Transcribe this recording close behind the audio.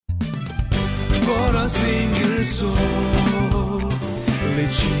single soul,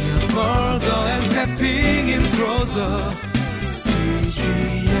 reaching further and stepping in closer.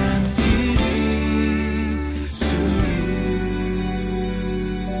 CGN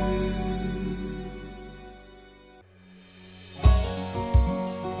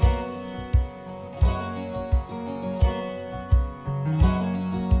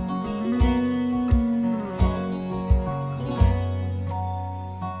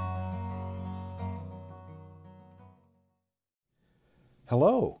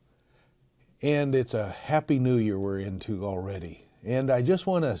Hello, and it's a happy new year we're into already. And I just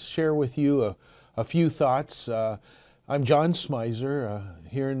want to share with you a few thoughts. I'm John Smizer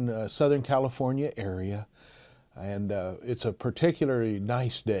here in Southern California area, and it's a particularly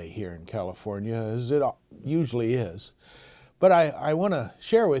nice day here in California, as it usually is. But I want to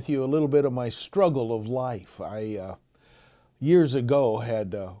share with you a little bit of my struggle of life. I years ago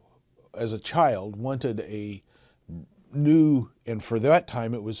had, as a child, wanted a new, and for that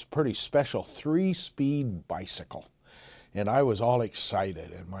time it was pretty special, 3-speed bicycle. And I was all excited.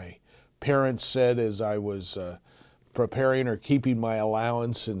 And my parents said, as I was preparing or keeping my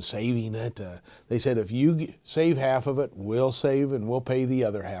allowance and saving it, they said, if you save half of it, we'll save and we'll pay the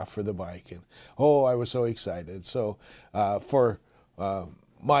other half for the bike. And oh, I was so excited. So for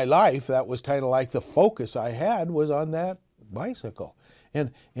my life, that was kind of like the focus I had was on that bicycle. And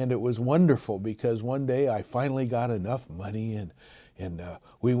it was wonderful because one day I finally got enough money and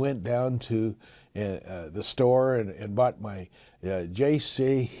we went down to the store and bought my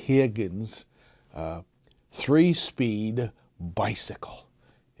J.C. Higgins 3-speed bicycle.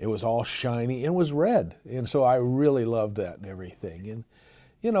 It was all shiny and was red, and so I really loved that and everything. And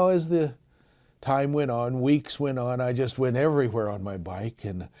you know, as the time went on, weeks went on, I just went everywhere on my bike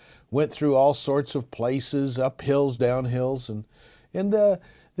and went through all sorts of places, up hills, down hills, and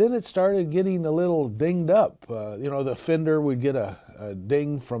then it started getting a little dinged up. You know, the fender would get a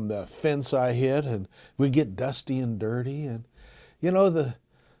ding from the fence I hit, and we'd get dusty and dirty. And, you know,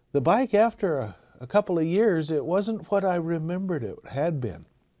 the bike, after a couple of years, it wasn't what I remembered it had been.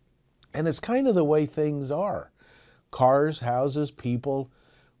 And it's kind of the way things are. Cars, houses, people,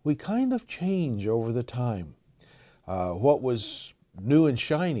 we kind of change over the time. What was new and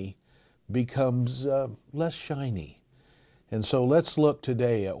shiny becomes less shiny. And so let's look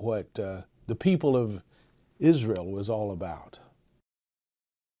today at what the people of Israel was all about.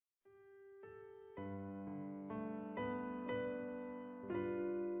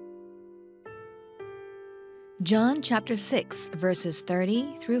 John chapter 6, verses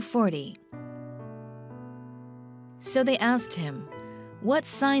 30 through 40. So they asked him, "What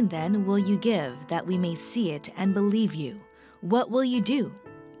sign then will you give that we may see it and believe you? What will you do?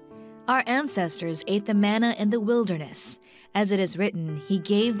 Our ancestors ate the manna in the wilderness. As it is written, He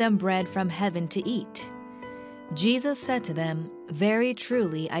gave them bread from heaven to eat." Jesus said to them, "Very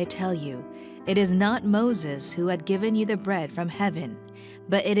truly I tell you, it is not Moses who had given you the bread from heaven,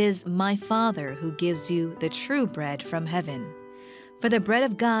 but it is my Father who gives you the true bread from heaven. For the bread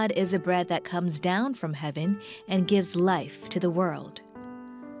of God is the bread that comes down from heaven and gives life to the world."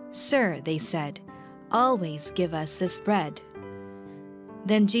 "Sir," they said, "always give us this bread."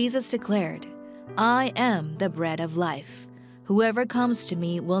 Then Jesus declared, "I am the bread of life. Whoever comes to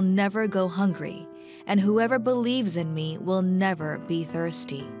me will never go hungry, and whoever believes in me will never be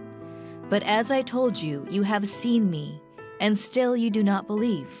thirsty. But as I told you, you have seen me, and still you do not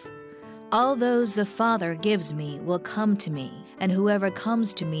believe. All those the Father gives me will come to me, and whoever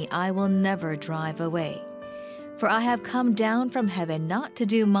comes to me I will never drive away. For I have come down from heaven not to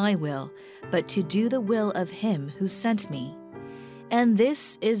do my will, but to do the will of Him who sent me. And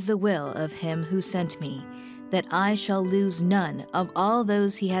this is the will of Him who sent me, that I shall lose none of all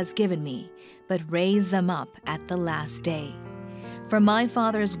those He has given me, but raise them up at the last day. For my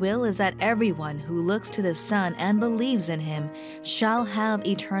Father's will is that everyone who looks to the Son and believes in Him shall have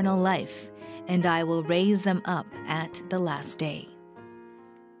eternal life, and I will raise them up at the last day."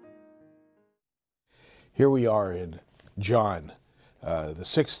 Here we are in John, the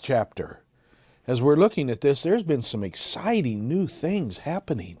 6th chapter. As we're looking at this, there's been some exciting new things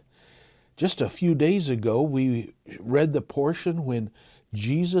happening. Just a few days ago, we read the portion when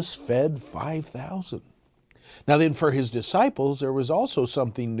Jesus fed 5,000. Now then, for His disciples, there was also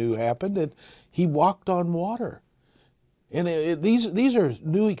something new happened, and He walked on water. And these are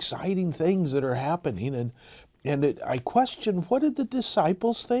new exciting things that are happening. And I question, what did the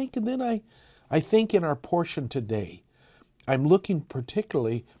disciples think? And then I think in our portion today, I'm looking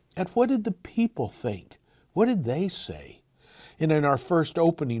particularly at what did the people think? What did they say? And in our first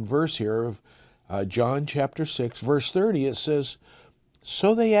opening verse here of John chapter 6, verse 30, it says,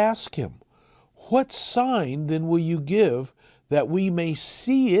 "So they asked Him, What sign then will you give that we may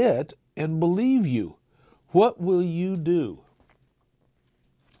see it and believe you? What will you do?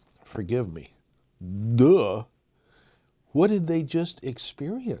 Forgive me. Duh. What did they just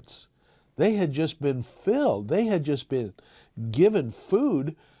experience? They had just been filled. They had just been given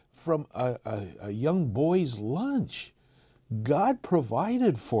food from a young boy's lunch. God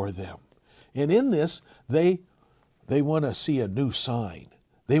provided for them. And in this, they want to see a new sign.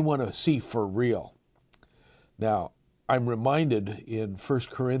 They want to see for real. Now, I'm reminded in 1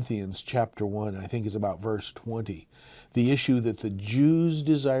 Corinthians chapter 1, I think it's about verse 20, the issue that the Jews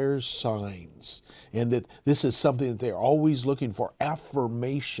desire signs, and that this is something that they're always looking for,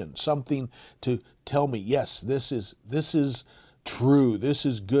 affirmation, something to tell me, yes, this is true, this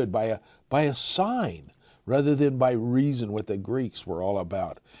is good, by a sign, rather than by reason, what the Greeks were all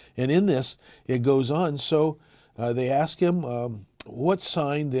about. And in this, it goes on, so they ask him, what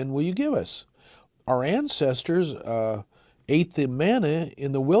sign then will you give us? Our ancestors ate the manna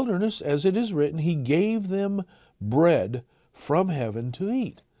in the wilderness, as it is written, he gave them bread from heaven to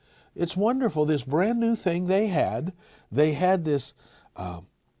eat. It's wonderful, this brand new thing they had. They had this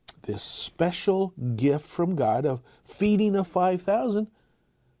special gift from God of feeding of 5,000,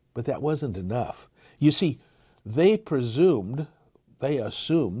 but that wasn't enough. You see, they assumed,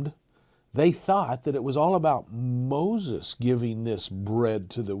 they thought that it was all about Moses giving this bread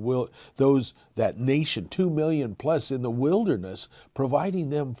to that nation, 2 million plus in the wilderness, providing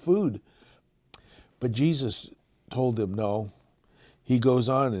them food. But Jesus told them no. He goes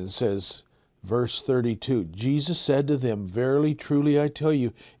on and says, verse 32, Jesus said to them, verily, truly, I tell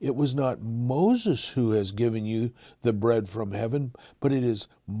you, it was not Moses who has given you the bread from heaven, but it is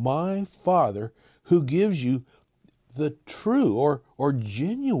my Father who gives you the true or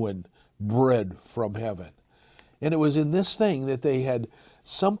genuine bread from heaven. And it was in this thing that they had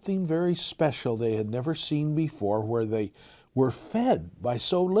something very special they had never seen before, where they were fed by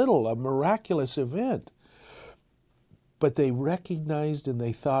so little, a miraculous event. But they recognized and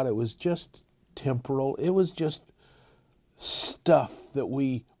they thought it was just temporal. It was just stuff that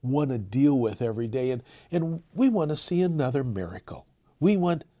we want to deal with every day. And we want to see another miracle. We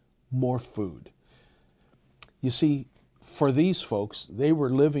want more food. You see, for these folks, they were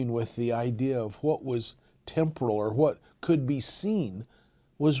living with the idea of what was temporal or what could be seen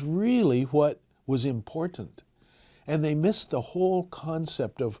was really what was important. And they missed the whole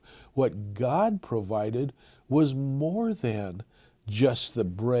concept of what God provided was more than just the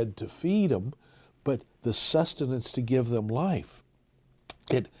bread to feed them, but the sustenance to give them life.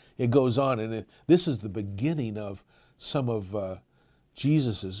 It goes on, and this is the beginning of some of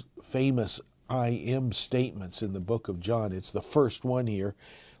Jesus's famous I am statements in the book of John. It's the first one here.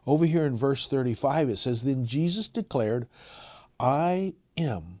 Over here in verse 35, it says, then Jesus declared, I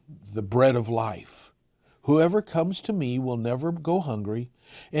am the bread of life. Whoever comes to me will never go hungry,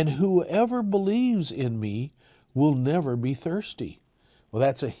 and whoever believes in me will never be thirsty. Well,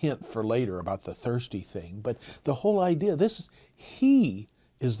 that's a hint for later about the thirsty thing, but the whole idea, he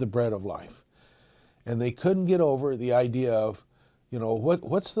is the bread of life. And they couldn't get over the idea of,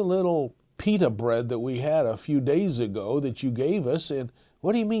 what's the little pita bread that we had a few days ago that you gave us, and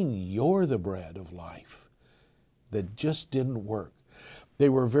what do you mean you're the bread of life? That just didn't work. They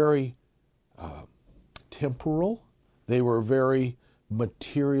were very temporal. They were very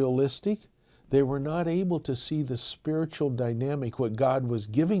materialistic. They were not able to see the spiritual dynamic. What God was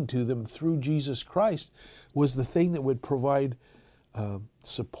giving to them through Jesus Christ was the thing that would provide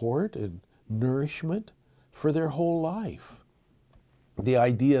support and nourishment for their whole life. The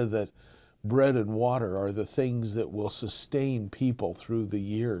idea that bread and water are the things that will sustain people through the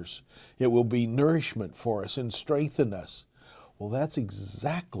years. It will be nourishment for us and strengthen us. Well, that's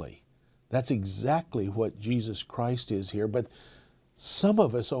exactly what Jesus Christ is here. But some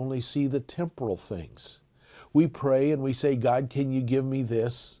of us only see the temporal things. We pray and we say, God, can you give me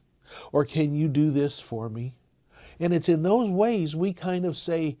this? Or can you do this for me? And it's in those ways we kind of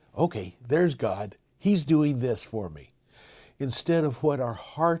say, okay, there's God. He's doing this for me. Instead of what our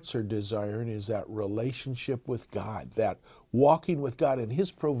hearts are desiring is that relationship with God, that walking with God and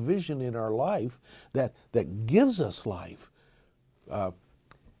His provision in our life that gives us life.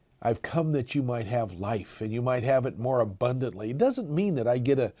 I've come that you might have life and you might have it more abundantly. It doesn't mean that I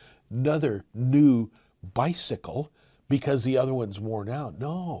get another new bicycle because the other one's worn out.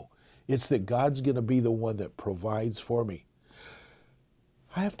 No, it's that God's going to be the one that provides for me.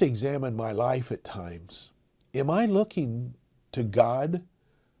 I have to examine my life at times. Am I looking to God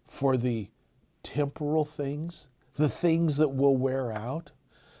for the temporal things, the things that will wear out,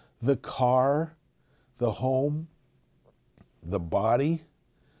 the car, the home, the body,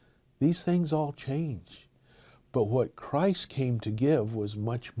 these things all change. But what Christ came to give was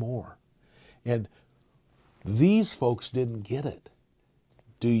much more. And these folks didn't get it.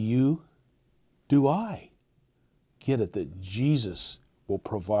 Do you? Do I get it that Jesus will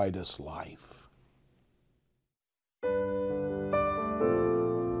provide us life?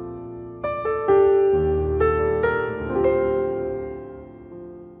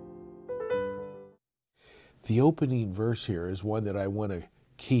 The opening verse here is one that I want to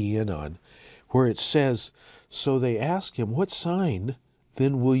key in on, where it says, so they asked him, what sign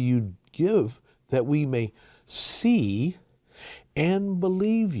then will you give that we may see and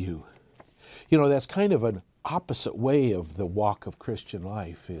believe you? You know, that's kind of an opposite way of the walk of Christian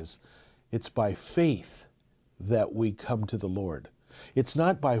life. It's by faith that we come to the Lord. It's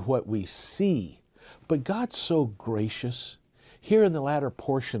not by what we see, but God's so gracious. Here in the latter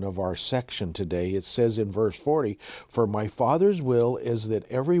portion of our section today, it says in verse 40, for my Father's will is that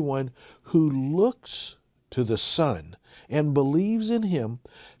everyone who looks to the Son and believes in him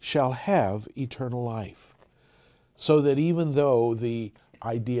shall have eternal life. So that even though the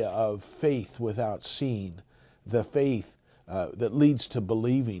idea of faith without seeing, the faith that leads to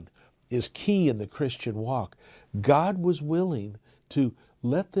believing, is key in the Christian walk, God was willing to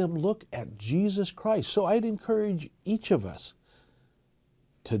let them look at Jesus Christ. So I'd encourage each of us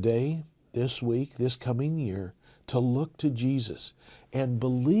today, this week, this coming year, to look to Jesus and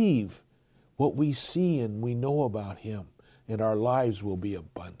believe what we see and we know about him, and our lives will be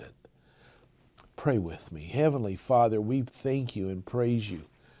abundant. Pray with me. Heavenly Father, we thank you and praise you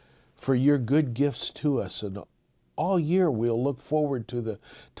for your good gifts to us, and all year we'll look forward to the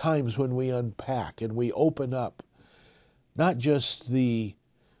times when we unpack and we open up not just the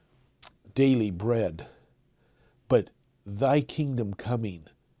daily bread, but thy kingdom coming,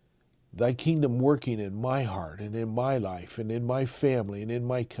 thy kingdom working in my heart and in my life and in my family and in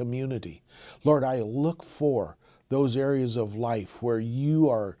my community. Lord, I look for those areas of life where you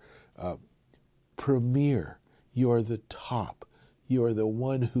are premier, you are the top, you are the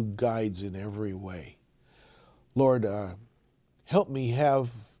one who guides in every way. Lord, help me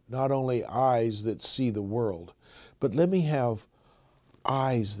have not only eyes that see the world, but let me have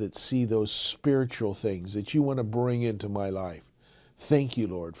eyes that see those spiritual things that you want to bring into my life. Thank you,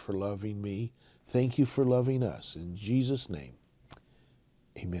 Lord, for loving me. Thank you for loving us. In Jesus' name,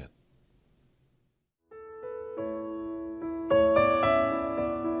 amen.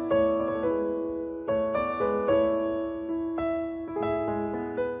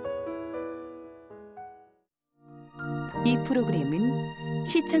 이 프로그램은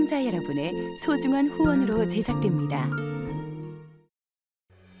시청자 여러분의 소중한 후원으로 제작됩니다.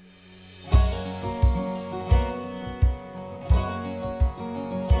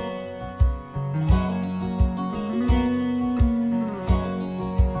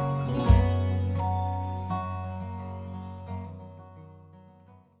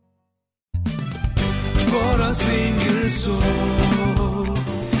 For a single soul,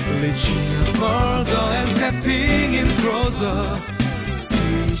 reaching further and stepping in closer.